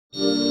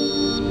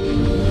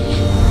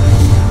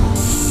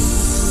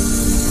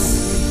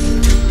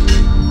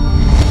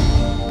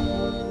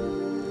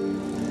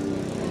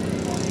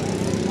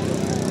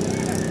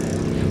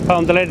Well,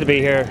 I'm delighted to be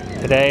here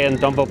today in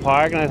Dunville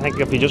Park, and I think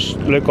if you just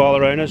look all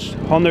around us,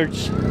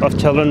 hundreds of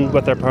children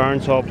with their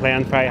parents all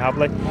playing very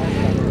happily.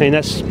 I mean,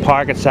 this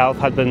park itself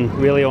had been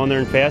really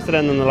under-invested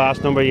in the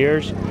last number of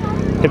years.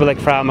 People like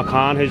Féin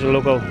McCann, who's a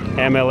local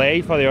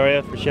MLA for the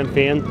area for Sinn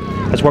Féin,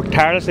 has worked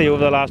tirelessly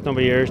over the last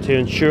number of years to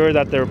ensure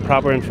that their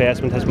proper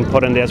investment has been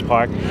put into this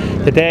park.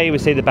 Today we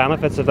see the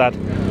benefits of that,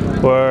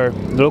 where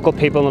the local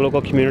people in the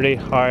local community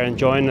are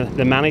enjoying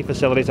the many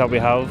facilities that we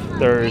have.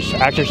 There's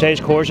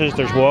exercise courses,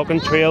 there's walking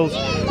trails,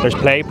 there's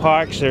play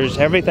parks, there's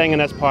everything in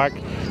this park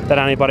that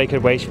anybody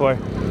could wish for.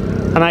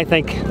 And I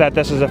think that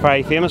this is a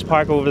very famous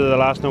park over the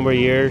last number of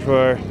years,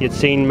 where you'd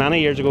seen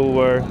many years ago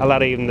where a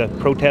lot of even the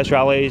protest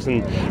rallies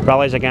and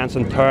rallies against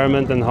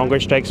internment and hunger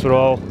strikes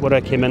would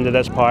have came into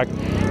this park.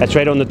 It's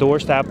right on the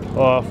doorstep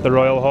of the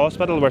Royal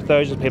Hospital, where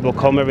thousands of people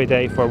come every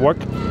day for work,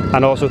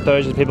 and also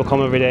thousands of people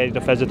come every day to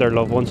visit their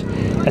loved ones.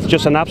 It's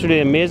just an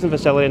absolutely amazing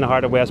facility in the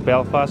heart of West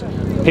Belfast.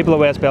 People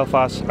of West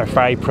Belfast are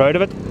very proud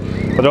of it,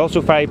 but they're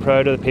also very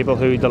proud of the people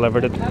who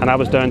delivered it. And I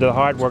was down to the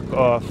hard work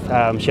of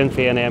Sinn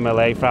Féin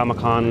MLA, Féin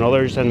McCann and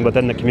others, and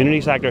within the community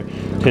sector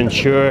to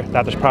ensure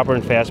that there's proper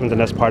investment in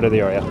this part of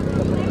the area.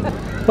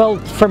 Well,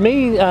 for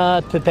me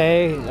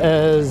today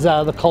is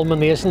the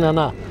culmination in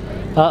a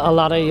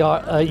lot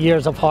of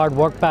years of hard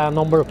work by a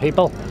number of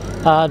people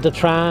to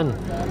try and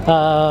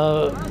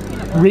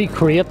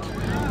recreate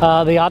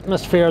the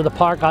atmosphere, the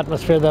park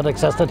atmosphere that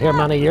existed here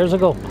many years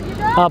ago.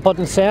 But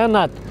in saying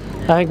that,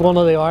 I think one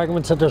of the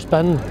arguments that there's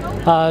been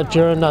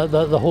during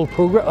the whole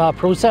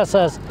process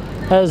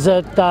is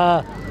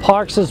that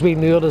parks as we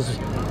knew it has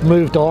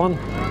moved on.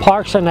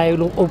 Parks are now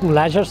open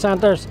leisure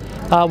centres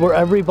where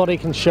everybody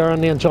can share in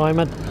the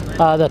enjoyment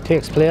that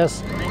takes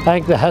place. I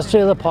think the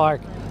history of the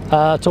park,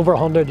 it's over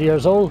 100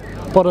 years old,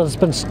 but it has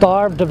been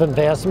starved of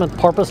investment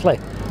purposely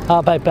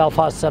by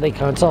Belfast City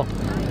Council.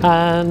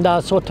 And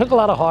so it took a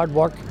lot of hard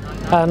work,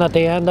 and at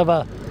the end of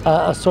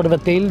a sort of a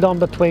deal done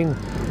between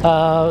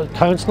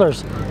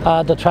councillors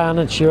to try and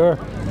ensure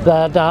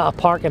that a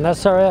park in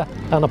this area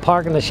and a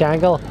park in the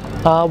Shangle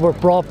were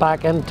brought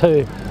back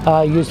into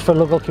use for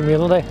local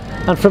community.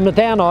 And from the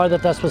day and hour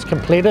that this was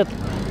completed,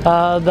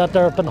 that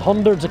there have been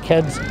hundreds of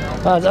kids,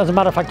 as a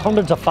matter of fact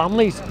hundreds of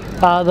families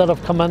that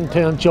have come in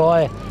to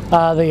enjoy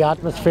the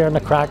atmosphere and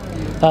the crack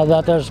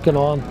that there's going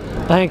on.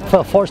 I think for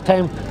the first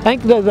time, I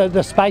think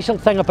the special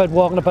thing about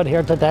walking about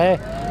here today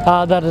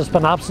that has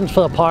been absent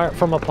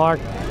from a park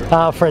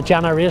for a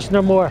generation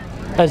or more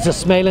is the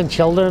smiling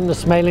children, the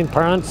smiling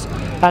parents,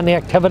 and the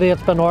activity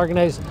that's been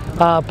organised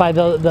by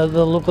the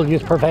local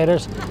youth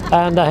providers.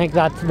 And I think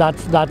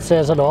that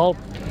says it all.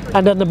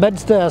 And in the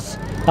midst of this,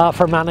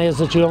 for many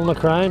as a jewel in the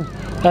crown,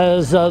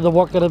 is the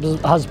work that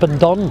has been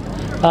done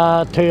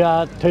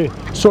to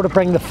sort of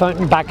bring the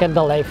fountain back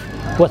into life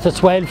with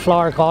its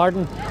wildflower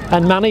garden.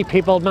 And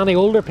many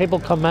older people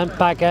come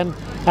back in,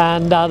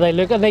 and they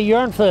look and they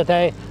yearn for the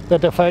day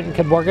that the fountain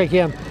can work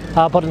again.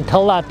 But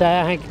until that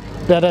day, I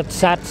think that it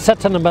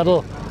sits in the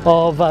middle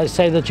of,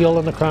 say, the jewel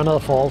in the crown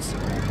of the falls.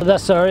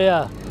 This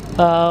area,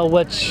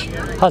 which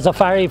has a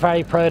very,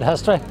 very proud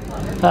history,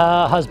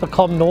 has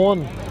become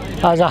known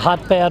as a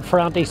hotbed for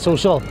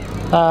antisocial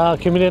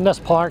community. In this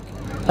park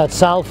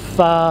itself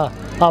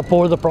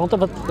bore the brunt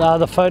of it.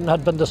 The fountain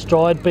had been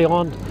destroyed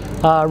beyond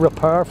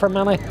repair for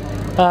many,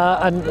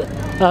 and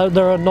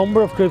there are a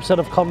number of groups that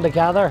have come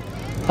together,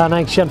 and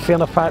I think Sinn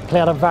Féin have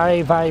played a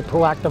very, very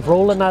proactive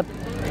role in that,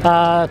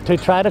 to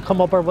try to come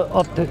up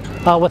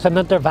with an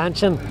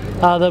intervention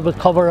that would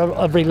cover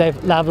every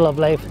level of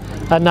life,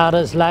 and that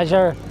is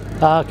leisure,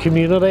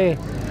 community,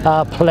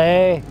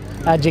 play,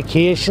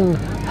 education,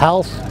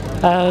 health,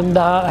 and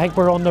I think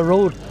we're on the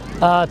road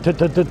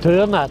to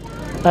doing that.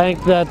 I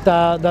think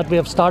that we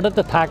have started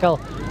to tackle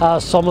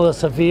some of the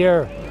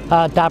severe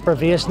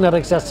deprivation that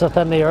exists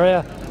within the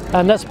area,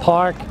 and this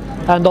park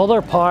and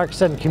other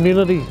parks and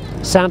community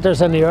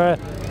centres in the area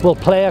will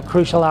play a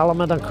crucial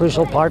element and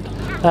crucial part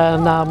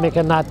in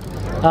making that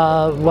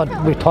what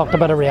we talked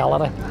about a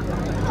reality.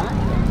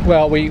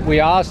 Well, we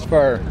asked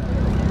for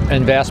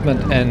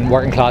investment in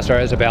working class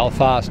areas of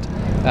Belfast.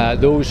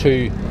 Those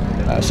who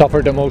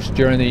suffered the most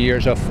during the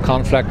years of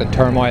conflict and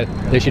turmoil,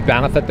 they should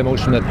benefit the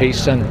most from the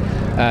peace, and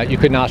you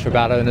couldn't ask for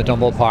better than the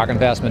Dunville Park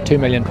investment, £2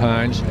 million.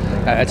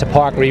 It's a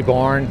park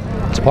reborn.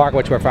 It's a park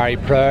which we're very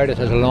proud. It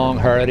has a long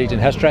heritage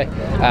and history,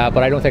 but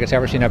I don't think it's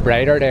ever seen a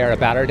brighter day or a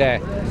better day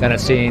than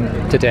it's seen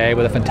today,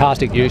 with a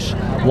fantastic use,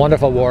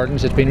 wonderful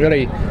wardens. It's been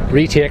really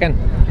retaken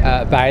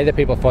by the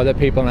people for the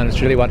people, and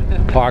it's really what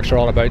parks are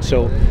all about.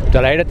 So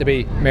delighted to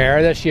be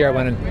Mayor this year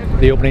when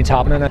the opening's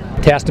happening. A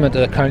testament to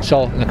the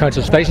Council and the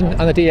Council's vision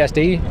and the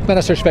DSD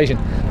Minister's vision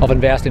of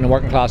investing in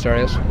working class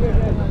areas.